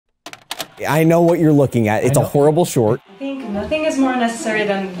I know what you're looking at. It's a horrible short. I think nothing is more necessary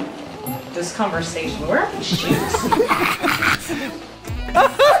than this conversation. Where are the shoes?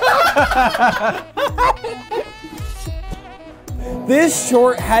 This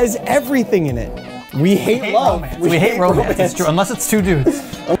short has everything in it. We hate love. We hate romance. It's true, unless it's two dudes.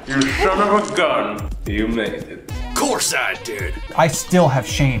 You son of a gun. You made it. Of course I did. I still have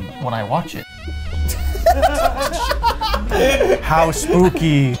shame when I watch it. How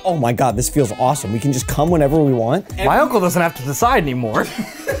spooky. Oh my god, this feels awesome. We can just come whenever we want. My uncle doesn't have to decide anymore.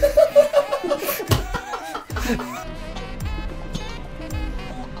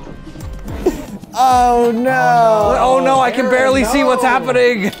 Oh no. Oh no, I can barely see what's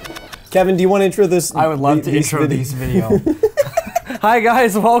happening. Kevin, do you want to intro this? I would love to intro this video. Hi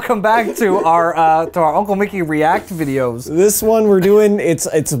guys, welcome back to our Uncle Mikki react videos. This one we're doing, it's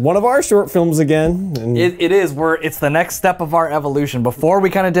one of our short films again. And It is. It's the next step of our evolution. Before we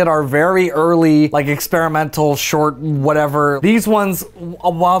kind of did our very early, like experimental short, whatever. These ones,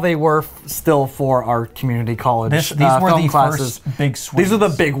 while they were still for our community college, These were film the classes. first big swings. These are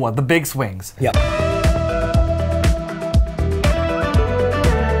the big ones, the big swings. Yep.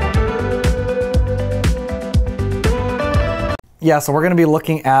 Yeah, so we're going to be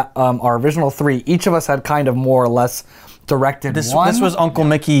looking at our original three. Each of us had kind of more or less directed one. This was Uncle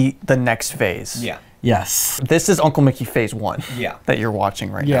Mikki, the next phase. Yeah. Yes. This is Uncle Mikki phase 1 that you're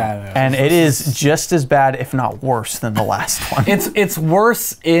watching right now. Yeah. And it is just as bad, if not worse, than the last one. It's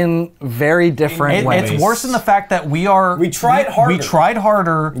worse in very different ways. It's worse in the fact that we tried harder. We tried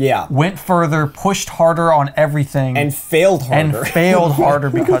harder, went further, pushed harder on everything. And failed harder. And failed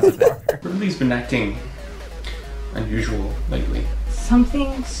harder because of it. Ridley's been acting unusual lately.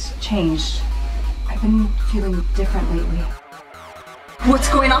 Something's changed. I've been feeling different lately. What's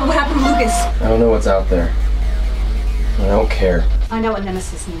going on? What happened to Lucas? I don't know what's out there. I don't care. Find out what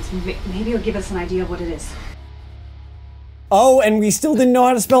Nemesis means. Maybe it'll give us an idea of what it is. Oh, and we still didn't know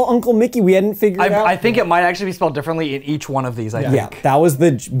how to spell Uncle Mikki. We hadn't figured it out. I think it might actually be spelled differently in each one of these, I think. Yeah, that was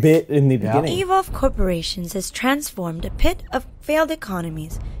the bit in the beginning. Eve of corporations has transformed a pit of failed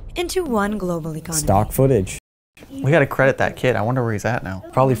economies into one global economy. Stock footage. We gotta credit that kid. I wonder where he's at now.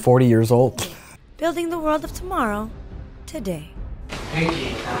 Probably 40 years old. Building the world of tomorrow, today.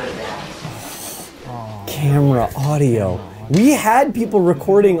 Camera, audio. We had people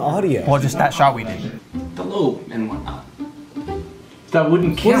recording audio. Well, just that shot we did. The lobe and whatnot. That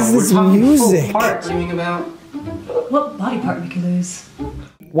wouldn't count. What is this We're talking music? full part. Dreaming about. What body part we could lose?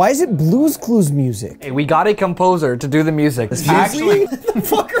 Why is it Blue's Clues music? Hey, we got a composer to do the music. Actually, what the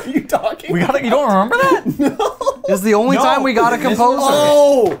fuck are you talking You don't remember that? No. This is the only time we got a composer.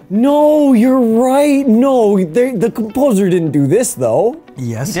 Oh, no, you're right. No, the composer didn't do this, though.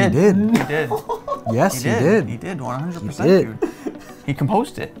 Yes, he did. He did. Yes, he did. He did, 100%, He did. dude. He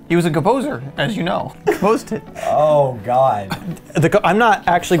composed it. He was a composer, as you know. Composed it. Oh, God. I'm not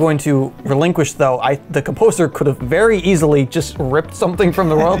actually going to relinquish, though. The composer could have very easily just ripped something from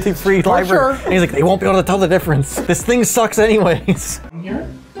the royalty-free library. Sure. And he's like, they won't be able to tell the difference. This thing sucks anyways. Here?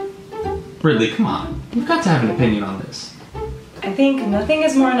 Ridley, come on. You've got to have an opinion on this. I think nothing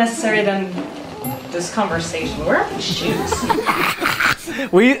is more necessary than this conversation. Where are the shoes?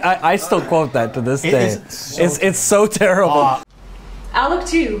 I still quote that to this day. It's so terrible. I'll look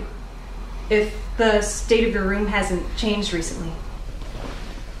too, if the state of your room hasn't changed recently.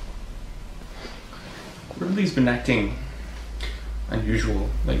 Ridley's been acting unusual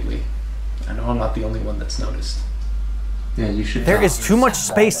lately. I know I'm not the only one that's noticed. Yeah, you should. There is too much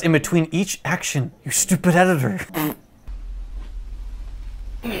space in between each action, you stupid editor.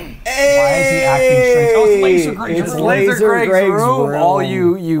 Why is he acting strange? Oh, it's Laser Greg's It's room. Laser Greg's room. All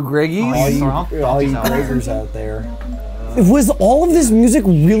you Greggies. All you Gregers out there. Was all of this music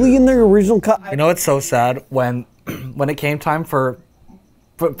really in their original cut? You know what's so sad? When it came time for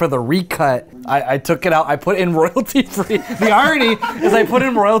the recut, I took it out. I put in royalty-free. The irony is I put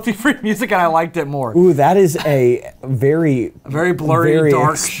in royalty-free music and I liked it more. Ooh, that is a very blurry, very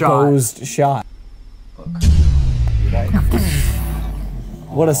dark exposed shot.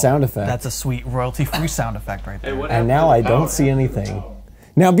 What a sound effect. That's a sweet royalty-free sound effect right there. And now I don't see anything.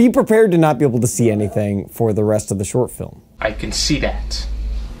 Now be prepared to not be able to see anything for the rest of the short film. I can see that.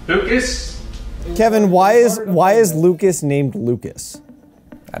 Lucas? Kevin, why is Lucas named Lucas?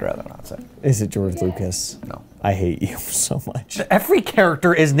 I'd rather not say. Is it George Lucas? No. I hate you so much. Every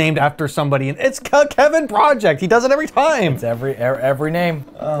character is named after somebody, and it's Kevin Project. He does it every time. It's every name.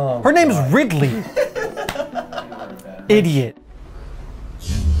 Oh, her name's Ridley. Idiot.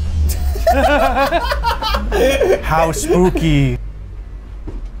 How spooky.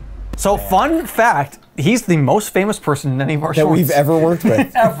 So fun fact, he's the most famous person in any of our that shorts. we've ever worked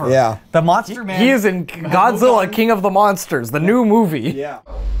with. Ever. Yeah. The Monster Man. He is in Godzilla, King of the Monsters, the new movie. Yeah.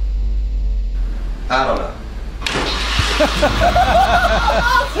 I don't know.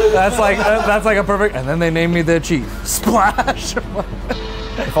 That's like a perfect. And then they named me the chief. Splash.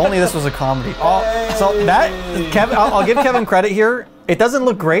 If only this was a comedy. Oh, so that Kevin, I'll give Kevin credit here. It doesn't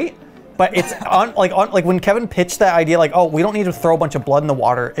look great, but it's like when Kevin pitched that idea, like, oh, we don't need to throw a bunch of blood in the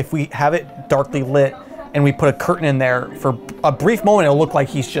water. If we have it darkly lit and we put a curtain in there for a brief moment, it'll look like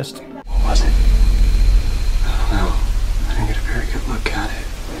he's just. What was it? I don't know. I didn't get a very good look at it.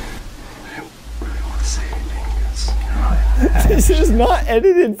 I don't really want to say anything. This is not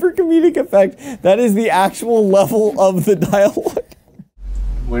edited for comedic effect. That is the actual level of the dialogue.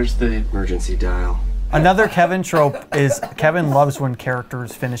 Where's the emergency dial? Another Kevin trope is Kevin loves when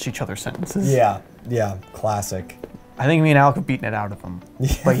characters finish each other's sentences. Yeah, yeah, classic. I think me and Alec have beaten it out of him,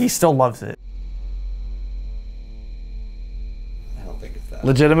 but he still loves it. I don't think it's that.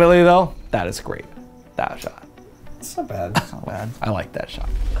 Legitimately though, that is great. That shot. It's not bad. It's not bad. I like that shot.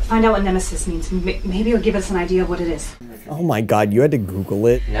 Find out what Nemesis means. Maybe it'll give us an idea of what it is. Oh my god, you had to Google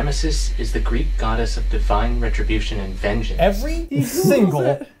it. Nemesis is the Greek goddess of divine retribution and vengeance. Every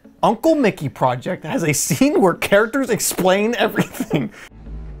single Uncle Mickey project has a scene where characters explain everything.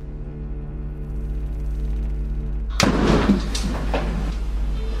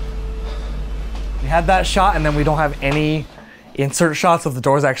 We had that shot, and then we don't have any insert shots of the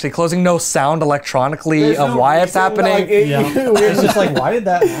doors actually closing. No sound electronically of why it's happening. It's just like, why did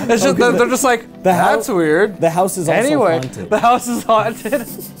that happen? It's just they're just like, that's weird. The house is also Anyway, haunted. the house is haunted.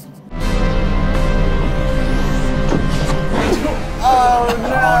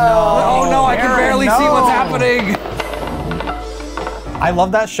 Oh no, I can barely see what's happening. I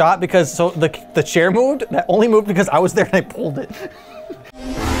love that shot because the chair moved. That only moved because I was there and I pulled it.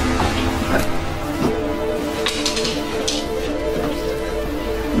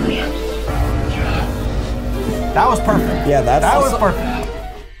 That was perfect. Yeah, that was perfect.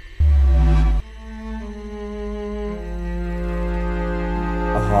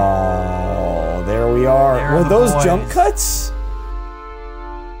 Oh, there we are. There Were the those boys. jump cuts?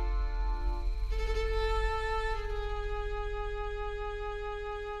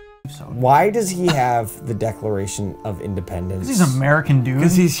 Why does he have the Declaration of Independence? He's an American dude.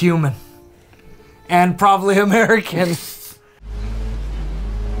 Because he's human. And probably American.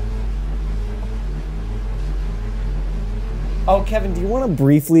 Oh, Kevin, do you want to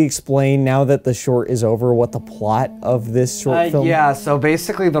briefly explain, now that the short is over, what the plot of this short film? Yeah, so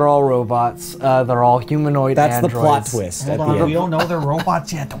basically they're all robots. They're all humanoid That's androids. the plot twist at the end. We don't know they're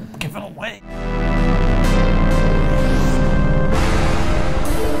robots yet. Don't give it away.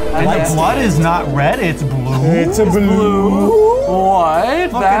 And the blood is not red, it's blue. It's a blue.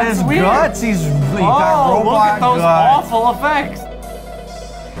 What? Look at his weird. guts. He's got robot look at those guts. awful effects.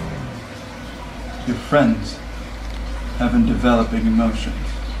 Your friends haven't developing emotions.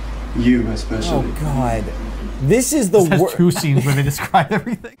 You especially. Oh God, this is the There's worst. two scenes where they describe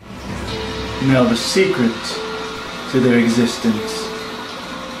everything. Now the secret to their existence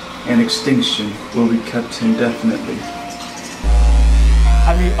and extinction will be kept indefinitely.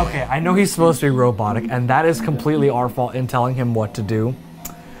 I mean, okay, I know he's supposed to be robotic, and that is completely our fault in telling him what to do.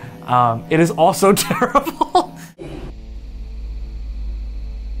 It is also terrible.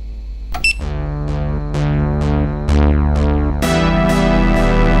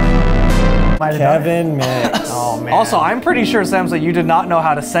 Kevin Mix. Oh man. Also, I'm pretty sure, Samsa, you did not know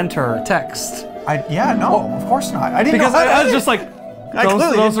how to center text. Yeah, no, of course not. I didn't Because know I was just like, clearly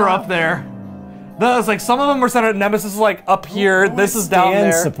those didn't are know. up there. Those, like, some of them were centered. Nemesis is like up here. This is down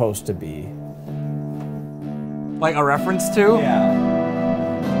Stan's there. supposed to be. Like a reference to? Yeah.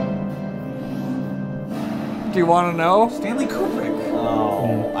 Do you want to know? Stanley Kubrick.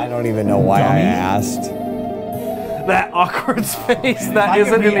 Oh, I don't even know why I asked. That awkward space that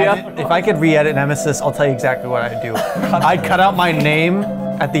isn't in the other. If I could re-edit Nemesis, I'll tell you exactly what I'd do. I'd cut out my name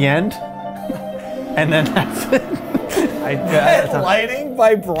at the end, and then that's it. Lighting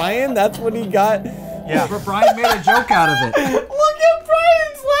by Brian, that's what he got. Yeah. But Brian made a joke out of it. Look at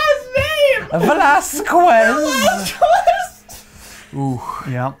Brian's last name! Velasquez. Ooh.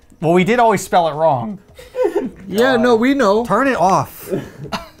 Yeah. Well, we did always spell it wrong. Yeah, no, we know. Turn it off.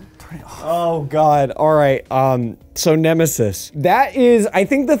 Oh God, all right, so Nemesis. That is, I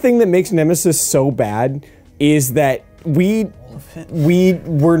think the thing that makes Nemesis so bad is that we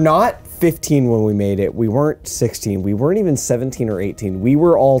were not 15 when we made it. We weren't 16. We weren't even 17 or 18. We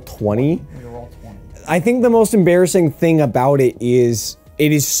were all 20. We were all 20. I think the most embarrassing thing about it is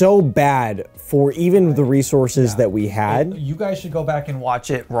so bad for even the resources that we had. You guys should go back and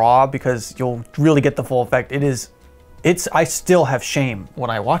watch it raw because you'll really get the full effect. I still have shame when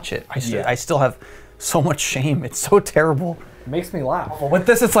I watch it. I still have so much shame. It's so terrible. It makes me laugh. With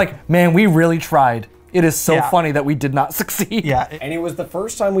this, it's like, man, we really tried. It is so funny that we did not succeed. Yeah. And it was the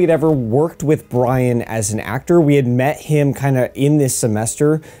first time we'd ever worked with Brian as an actor. We had met him kind of in this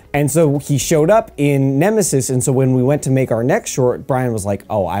semester. And so he showed up in Nemesis. And so when we went to make our next short, Brian was like,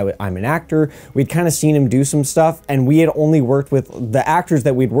 oh, I'm an actor. We'd kind of seen him do some stuff. And we had only worked with the actors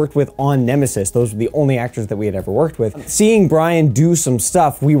that we'd worked with on Nemesis. Those were the only actors that we had ever worked with. Seeing Brian do some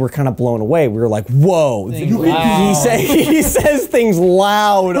stuff, we were kind of blown away. We were like, whoa. He says things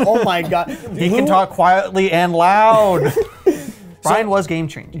loud. Oh my God. He can talk quietly and loud. Brian was game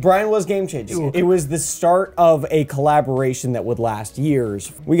changing. Brian was game changing. It was the start of a collaboration that would last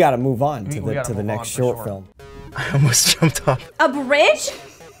years. We got to move on to the next short film. I almost jumped off. A bridge?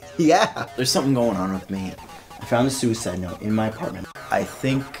 Yeah. There's something going on with me. I found a suicide note in my apartment. I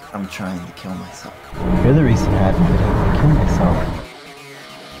think I'm trying to kill myself. You're the reason I haven't been able to kill myself.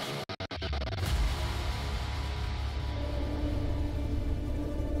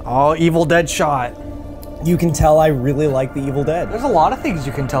 Oh, Evil Dead shot. You can tell I really like The Evil Dead. There's a lot of things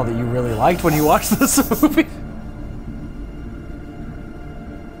you can tell that you really liked when you watch this movie.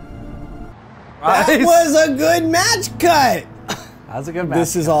 That was a good match cut. That was a good match.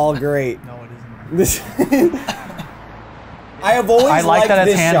 This is all great. No, it isn't. This. I have always liked that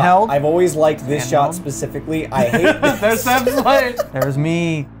this it's shot. handheld. I've always liked this shot specifically. I hate this. There's Sam's light. There's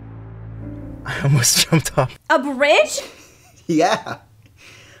me. I almost jumped off. A bridge? Yeah.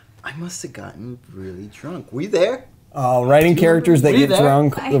 I must have gotten really drunk. Were you there? Writing characters that get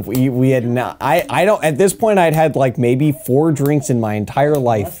drunk. We had not. I don't. At this point, I'd had like maybe 4 drinks in my entire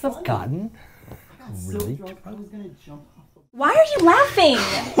life. Must have gotten really drunk. I was gonna jump off. Why are you laughing?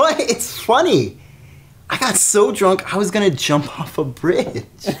 What? It's funny. I got so drunk I was gonna jump off a bridge.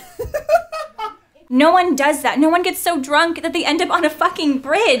 No one does that. No one gets so drunk that they end up on a fucking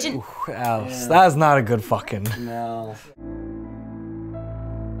bridge. And that is not a good fucking. No.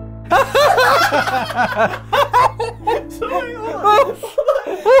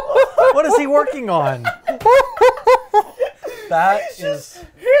 What is he working on? That is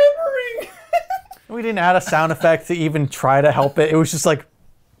hammering. We didn't add a sound effect to even try to help it. It was just like.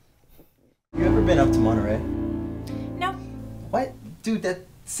 You ever been up to Monterey? No. What? Dude, that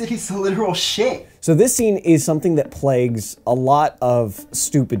city's a literal shit. So this scene is something that plagues a lot of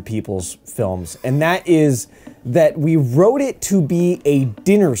stupid people's films, and that is that we wrote it to be a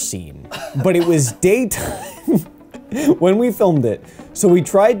dinner scene, but it was daytime when we filmed it. So we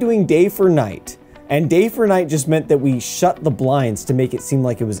tried doing day for night, and day for night just meant that we shut the blinds to make it seem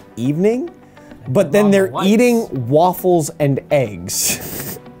like it was evening, but then they're eating waffles and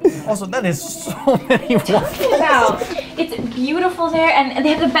eggs. Also, that is so many waffles. Wow. It's beautiful there, and they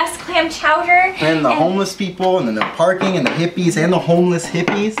have the best clam chowder. And the homeless people, and then the parking, and the hippies, and the homeless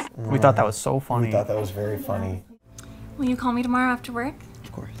hippies. We thought that was so funny. We thought that was very funny. Will you call me tomorrow after work?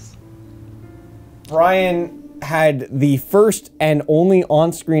 Of course. Brian had the first and only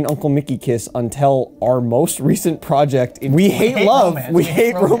on-screen Uncle Mickey kiss until our most recent project. We hate love. Romance. We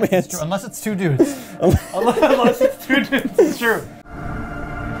hate romance. Unless it's 2 dudes. Unless it's 2 dudes, it's true.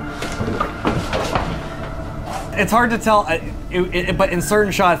 It's hard to tell, but in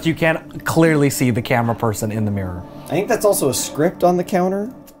certain shots you can clearly see the camera person in the mirror. I think that's also a script on the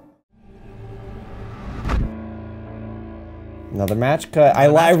counter. Another match cut.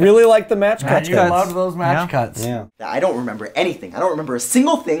 I really like the match cuts. You love those match cuts. Yeah. I don't remember anything. I don't remember a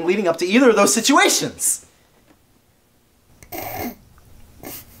single thing leading up to either of those situations.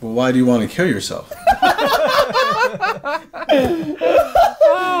 Well, why do you want to kill yourself?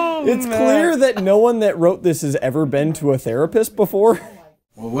 It's clear that no one that wrote this has ever been to a therapist before.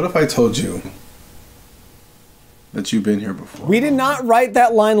 Well, what if I told you that you've been here before? We did not write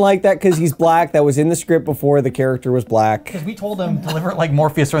that line like that because he's black. That was in the script before the character was black. Because we told him deliver it like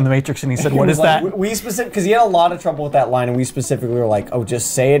Morpheus from the Matrix, and he said, "What is that?" We because he had a lot of trouble with that line, and we specifically were like, "Oh,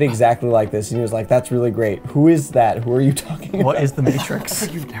 just say it exactly like this." And he was like, "That's really great. Who is that? Who are you talking about?" What is the Matrix? It's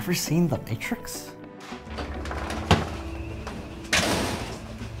like you've never seen the Matrix?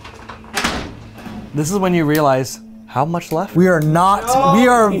 This is when you realize how much left. We are not. We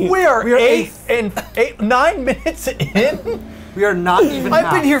are 9 minutes in. We are not even. I've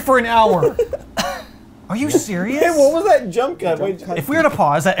been here for an hour. Are you serious? Hey, what was that jump cut? Wait, if we were to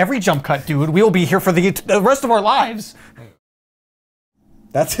pause at every jump cut, dude, we will be here for the rest of our lives.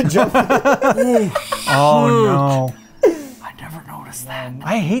 That's a jump. Oh no. I never noticed that.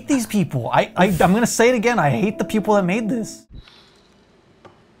 I hate these people. I'm gonna say it again. I hate the people that made this.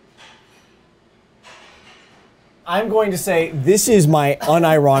 I'm going to say this is my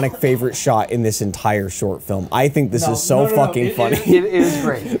unironic favorite shot in this entire short film. I think this is so fucking funny. It is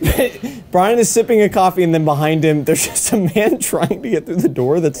great. Brian is sipping a coffee, and then behind him, there's just a man trying to get through the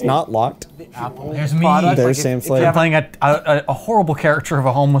door that's not locked. Apple. There's me. There's Sam Slade. I'm playing a horrible character of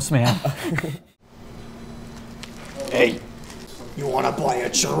a homeless man. Hey, you want to buy a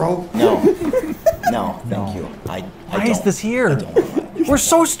churro? No. No, thank you. Why is this here? We're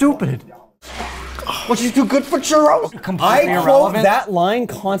so stupid. What, you too good for churros? I quote that line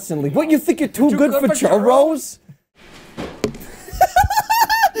constantly. What, you think you're too good for churros?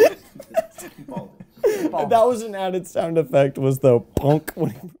 That was an added sound effect, was the punk.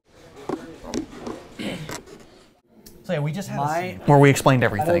 So yeah, we just had a scene where we explained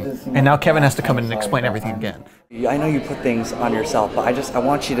everything, and now Kevin has to come in and explain everything again. I know you put things on yourself, but I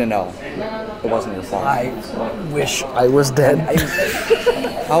want you to know it wasn't your fault. I wish I was dead.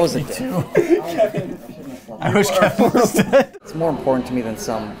 How was it too? I wish Kevin was dead. It's more important to me than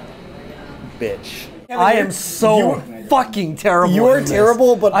some bitch. I am so fucking terrible. You're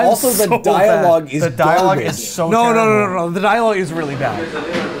terrible, but also the dialogue is the dialogue garbage. is so no, terrible. no. The dialogue is really bad.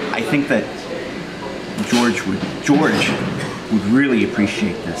 I think that George would really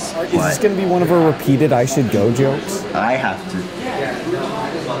appreciate this. Is this going to be one of our repeated I should go jokes? I have to.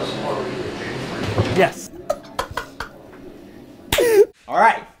 Yes. All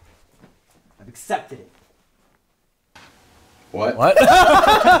right. I've accepted it. What? What?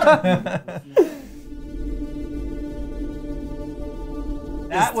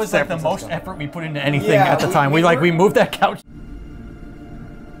 That was like the most effort we put into anything at the time. We moved that couch.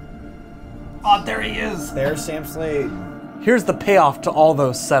 Oh, there he is. There's Sam Slade. Here's the payoff to all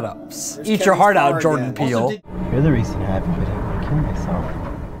those setups. Eat your heart out, Jordan Peele. You're the reason I haven't been able to kill myself.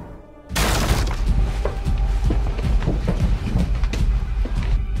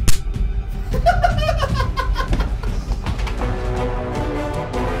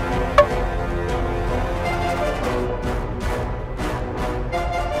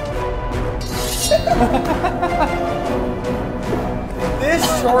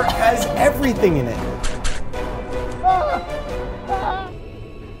 This short has everything in it.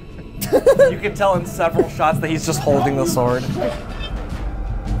 You can tell in several shots that he's just holding the sword.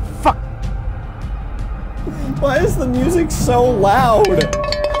 Fuck. Why is the music so loud?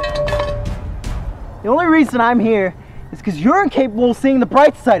 The only reason I'm here is because you're incapable of seeing the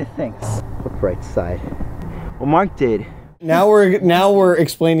bright side of things. What bright side? Well, Mark did. Now we're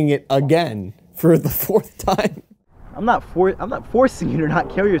explaining it again for the 4th time. I'm not forcing you to not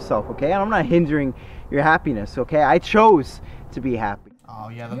kill yourself, okay? And I'm not hindering your happiness, okay? I chose to be happy. Oh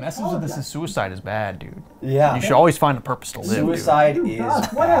yeah, the message of this is suicide is bad, dude. Yeah. You should always find a purpose to live. Suicide is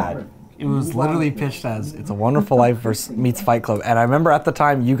bad. It was literally pitched as It's a Wonderful Life versus meets Fight Club. And I remember at the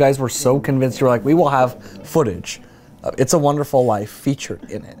time you guys were so convinced, you were like, we will have footage of It's a Wonderful Life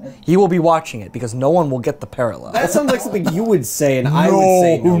featured in it. He will be watching it because no one will get the parallel. That sounds like something you would say, and I would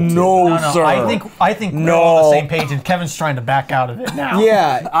say no. No, sir. I think we're all on the same page, and Kevin's trying to back out of it now.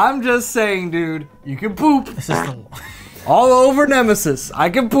 Yeah. I'm just saying, dude, you can poop. This is the all over Nemesis.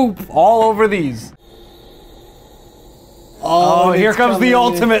 I can poop all over these. Oh, here comes the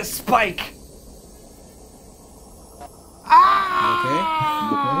ultimate spike.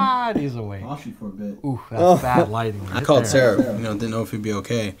 Ah! Okay. He's away. Lost you for a bit. Ooh, that's bad lighting. I called Sarah. Didn't know if he'd be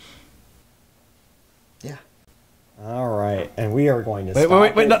okay. Yeah. All right, and we are going to Wait,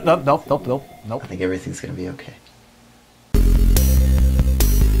 stop. wait, nope. I think everything's gonna be okay.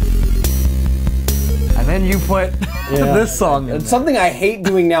 And then you put this song in. And something I hate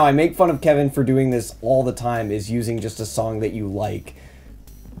doing now, I make fun of Kevin for doing this all the time, is using just a song that you like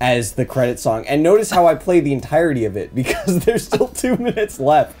as the credit song. And notice how I play the entirety of it, because there's still 2 minutes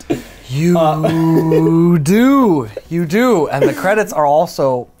left. You do. And the credits are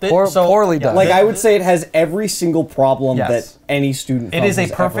also poorly done. Like, I would say it has every single problem that any student It is a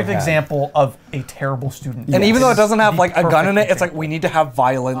has perfect ever had. example of a terrible student. And even though it doesn't have like a gun in it, it's like we need to have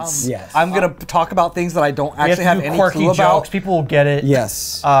violence. Yes. I'm gonna talk about things that I don't actually have any quirky clue jokes. about. People will get it.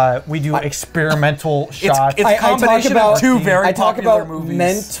 Yes. We do experimental shots. It's a combination of two very I talk popular about movies.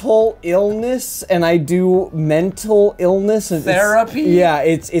 mental illness, and I do mental illness and Therapy? Yeah,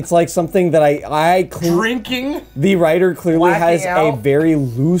 it's like something that I drinking. The writer clearly has Blacking a out. very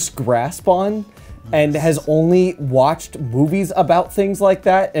loose grasp on, and has only watched movies about things like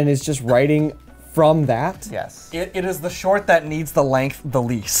that, and is just writing from that. Yes. It is the short that needs the length the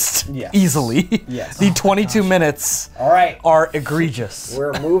least. Yes. Easily. Yes. The 22 minutes All right. are egregious.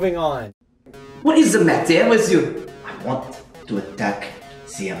 We're moving on. What is the matter with you? I want to attack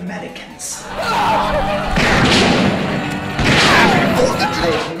the Americans.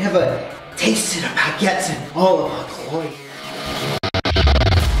 I never tasted a baguette in all of our glory.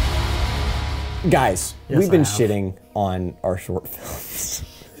 Guys, Yes, we've been I have. shitting on our short films.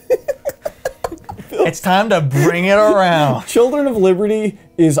 It's time to bring it around. Children of Liberty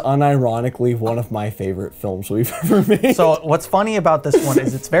is unironically one of my favorite films we've ever made. So what's funny about this one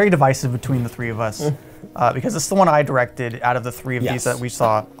is it's very divisive between the three of us. Because this is the one I directed out of the three of these that we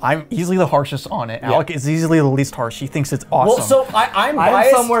saw. I'm easily the harshest on it. Alec is easily the least harsh. He thinks it's awesome. Well, so I'm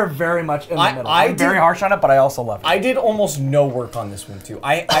biased. somewhere very much in the middle. I'm very did- harsh on it, but I also love it. I did almost no work on this one too.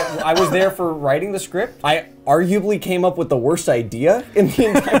 I was there for writing the script. I arguably came up with the worst idea in the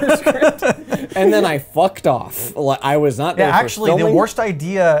entire script, and then I fucked off. Like, I was not there. Yeah, for actually, the filming. worst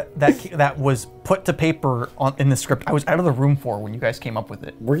idea that was put to paper in the script, I was out of the room for when you guys came up with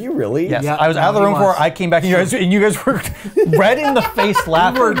it. Were you really? Yes, Yeah, I was out of the he room for. was. I came back and you guys were red in the face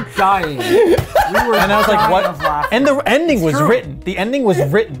laughing. We were dying. And I was like, dying what? of laughter. And the ending was true. written. The ending was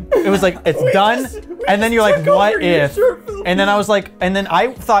written. It was like, it's done. And then you're like, what if? And then I was like, and then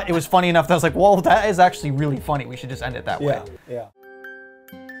I thought it was funny enough that I was like, well, that is actually really funny. We should just end it that way. Yeah.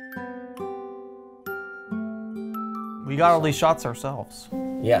 We got all these shots ourselves.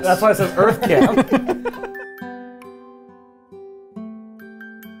 Yes. That's why it says Earth Cam.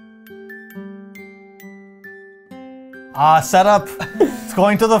 Setup. It's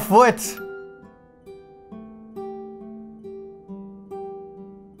going to the foot.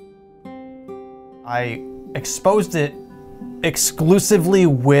 I exposed it exclusively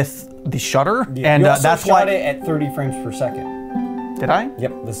with the shutter, and you also that's shot why. it at 30 frames per second. Did I?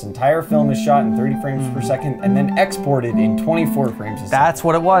 Yep. This entire film is shot in 30 frames per second, and then exported in 24 frames a second. That's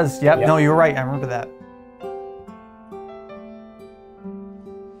what it was. Yep. Yep. No, you're right. I remember that.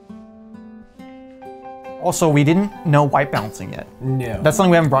 Also, we didn't know white balancing yet. No. That's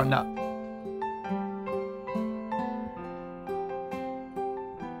something we haven't brought up.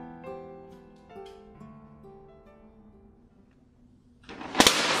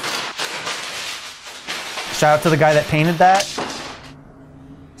 Shout out to the guy that painted that.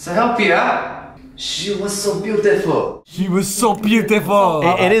 So help you out. She was so beautiful. She was so beautiful.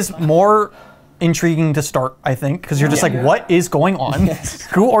 It is more intriguing to start, I think, because you're just like, what is going on?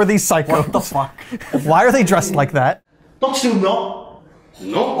 Who are these psychos? What the fuck? Why are they dressed like that? Don't you know?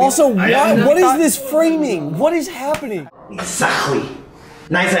 No. Also, what is this framing? What is happening? Exactly.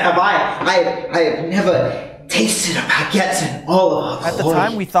 Neither have I. I have never tasted a baguette in all of our At the glory.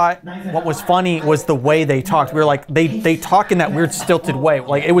 time, we thought what was funny was the way they talked. We were like, they talk in that weird stilted way.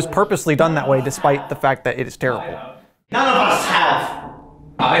 Like, it was purposely done that way, despite the fact that it is terrible. None of us have.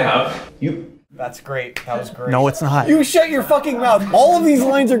 I have. You. That's great. That was great. No, it's not. You shut your fucking mouth. All of these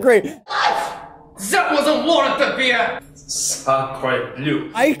lines are great. That wasn't water beer. Sacre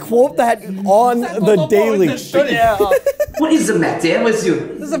bleu. I quote that on the daily. Yeah. What is the matter with you?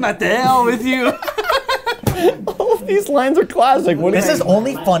 This is a matter with you. All of these lines are classic. What This is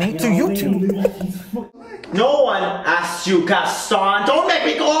only funny to YouTube. No one asked you, Gaston. Don't make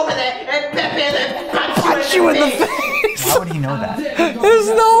me go over there and punch you in the face. Why would he know that?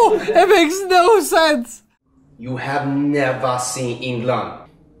 It makes no sense. You have never seen England.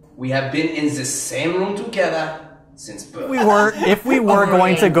 We have been in the same room together since birth. If we were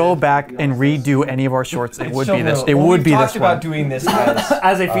going to go back and redo any of our shorts, it would be this. It would be this talked about one. doing this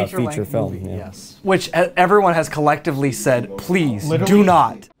as a feature film. movie, Yeah. yes. Which everyone has collectively said, please do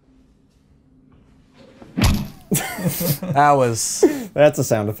not. That's a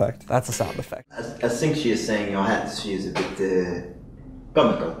sound effect. That's a sound effect. I think she is saying your hat. She is a bit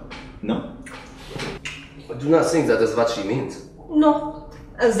comical. No? I do not think that is what she means. No,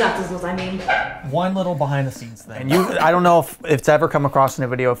 that is what I mean. One little behind the scenes thing. And I don't know if it's ever come across in a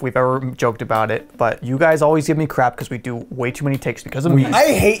video, if we've ever joked about it, but you guys always give me crap because we do way too many takes because of me.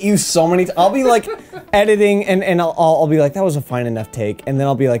 I hate you so many times. I'll be like editing and I'll be like, that was a fine enough take. And then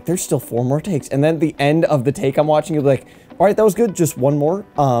I'll be like, there's still 4 more takes. And then at the end of the take I'm watching, you'll be like, all right, that was good, just 1 more.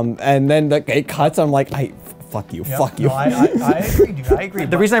 And then it cuts, I'm like, fuck you, fuck you. No, I agree, dude. I agree.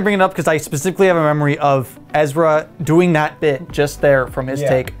 The reason I bring it up because I specifically have a memory of Ezra doing that bit just there from his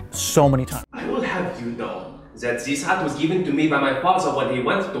take so many times. I will have you know that this hat was given to me by my father when he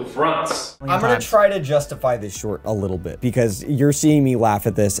went to France. I'm gonna try to justify this short a little bit because you're seeing me laugh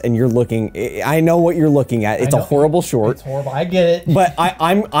at this and you're looking, I know what you're looking at. It's a horrible short. It's horrible, I get it. But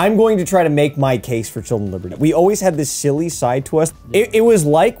I'm going to try to make my case for Children of Liberty. We always had this silly side to us. It was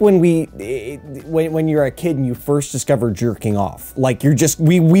like when when you're a kid and you first discover jerking off. Like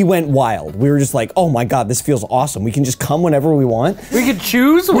we went wild. We were just like, oh my God, this feels awesome. We can just come whenever we want. We can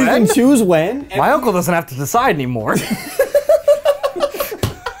choose when? We can choose when. My uncle doesn't have to decide anymore.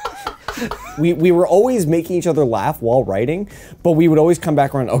 We were always making each other laugh while writing, but we would always come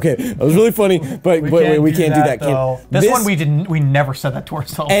back around. Okay, that was really funny, but we can't do that. This one we didn't. We never said that to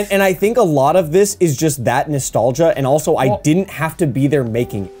ourselves. And I think a lot of this is just that nostalgia, and also I didn't have to be there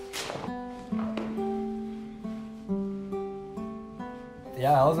making it.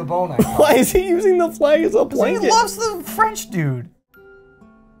 Yeah, that was a bone. Why is he using the flag as a blanket? He loves the French dude.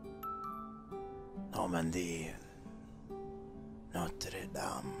 Normandy, Notre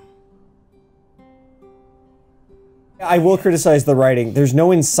Dame. I will criticize the writing. There's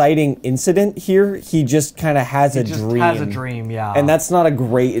no inciting incident here. He just kind of has a dream. Has a dream, yeah. And that's not a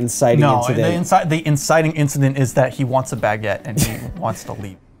great inciting incident. The inciting incident is that he wants a baguette and he wants to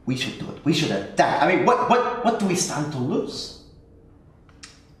leave. We should do it. We should attack. I mean, what do we stand to lose?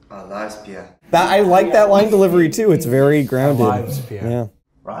 Our lives, Pierre. I like that line delivery too. It's very grounded. Our lives, Pierre. Yeah.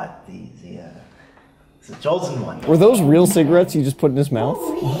 Right, the chosen one. Were those real cigarettes you just put in his mouth?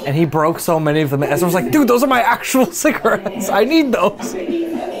 And he broke so many of them. Ezra was like, dude, those are my actual cigarettes. I need those.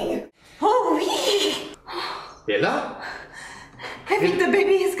 Bella? I think the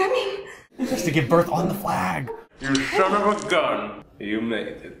baby is coming. Just to give birth on the flag. You son of a gun. You made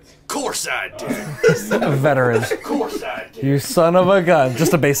it. Of course I did. A veteran. Of course I did. You son of a gun.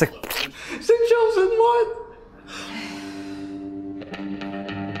 Just a basic. The chosen one.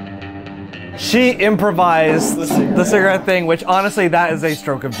 She improvised the cigarette thing, which honestly, that is a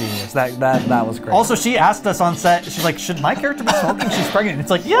stroke of genius. That was great. Also, she asked us on set, she's like, should my character be smoking? She's pregnant.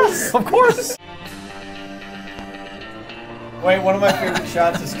 It's like, yes, of course. Wait, one of my favorite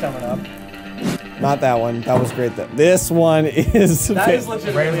shots is coming up. Not that one. That was great. This one is... That is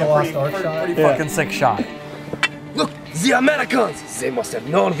legitimately a pretty fucking sick shot. Look, the Americans! They must have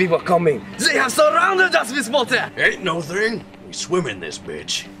known we were coming. They have surrounded us with water! Ain't no thing. We swim in this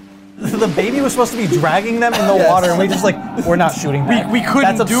bitch. The baby was supposed to be dragging them in the water, and we just like, we're not shooting that. We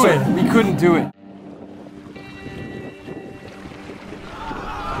couldn't That's do absurd. it. We couldn't do it.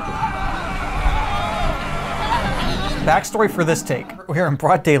 Backstory for this take. We're here in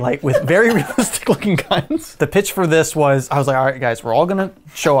broad daylight with very realistic looking guns. The pitch for this was, I was like, all right guys, we're all gonna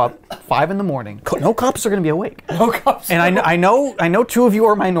show up 5 in the morning. No cops are gonna be awake. No cops. And I know 2 of you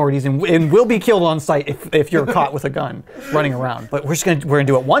are minorities and will be killed on sight if you're caught with a gun running around. But we're gonna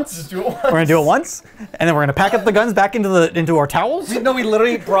do it once. Just do it once. We're gonna do it once, and then we're gonna pack up the guns back into our towels. No, we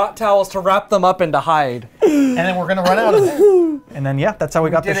literally brought towels to wrap them up and to hide. And then we're gonna run out of it. And then yeah, that's how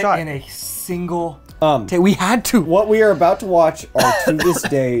we got the shot. In a single we had to. What we are about to watch are, to this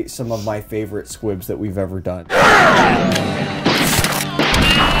day, some of my favorite squibs that we've ever done.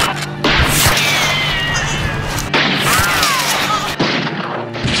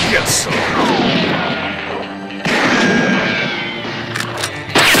 Yes, sir.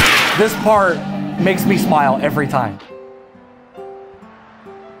 This part makes me smile every time.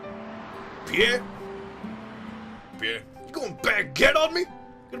 Pierre? Pierre, you going baguette on me?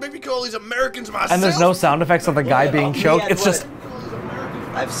 Gonna make me call these Americans myself? And there's no sound effects of the guy being choked. It's just...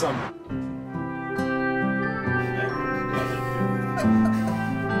 I have some.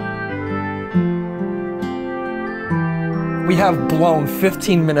 We have blown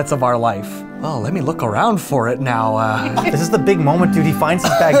 15 minutes of our life. Oh, let me look around for it now. This is the big moment, dude. He finds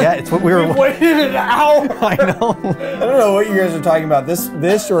his baguette. It's what we were... waited an hour! I know. I don't know what you guys are talking about.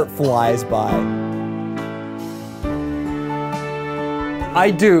 This short flies by. I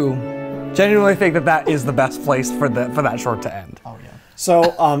do genuinely think that is the best place for that short to end. Oh yeah.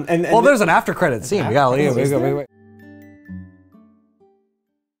 So and well, there's an after credit scene. We gotta leave. Wait.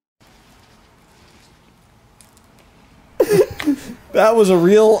 That was a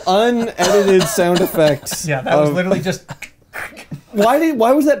real unedited sound effect. Yeah, that was literally just. Why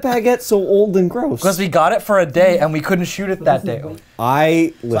was that baguette so old and gross? Because we got it for a day and we couldn't shoot it that day.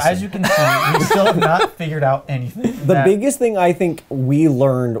 Listen. So as you can see, we still have not figured out anything. The biggest thing I think we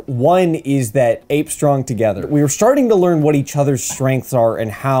learned, one, is that ape strong together. We were starting to learn what each other's strengths are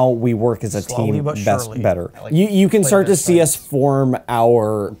and how we work as a team better. You can start to see us form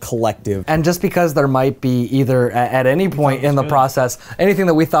our collective. And just because there might be either at any point in the process, anything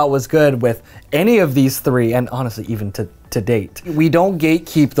that we thought was good with any of these 3, and honestly even to date, we don't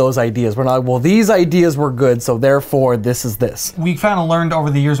gatekeep those ideas. We're not, well, these ideas were good, so therefore this is this. We kind of learned over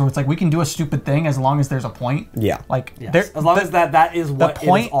the years where it's like we can do a stupid thing as long as there's a point. Yeah. Like as long as that is what the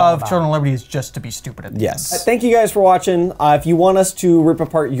point of Children of Liberty is just to be stupid at the end. Thank you guys for watching. If you want us to rip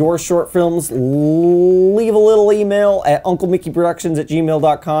apart your short films, leave a little email at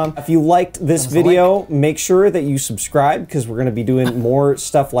unclemikkiproductions@gmail.com. If you liked this video, make sure that you subscribe because we're going to be doing more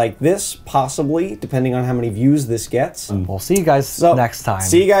stuff like this, possibly, depending on how many views this gets. We'll see you guys next time.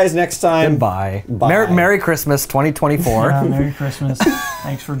 See you guys next time. Goodbye. Bye. Merry Christmas 2024. Yeah, Merry Christmas.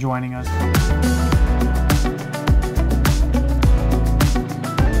 Thanks for joining us.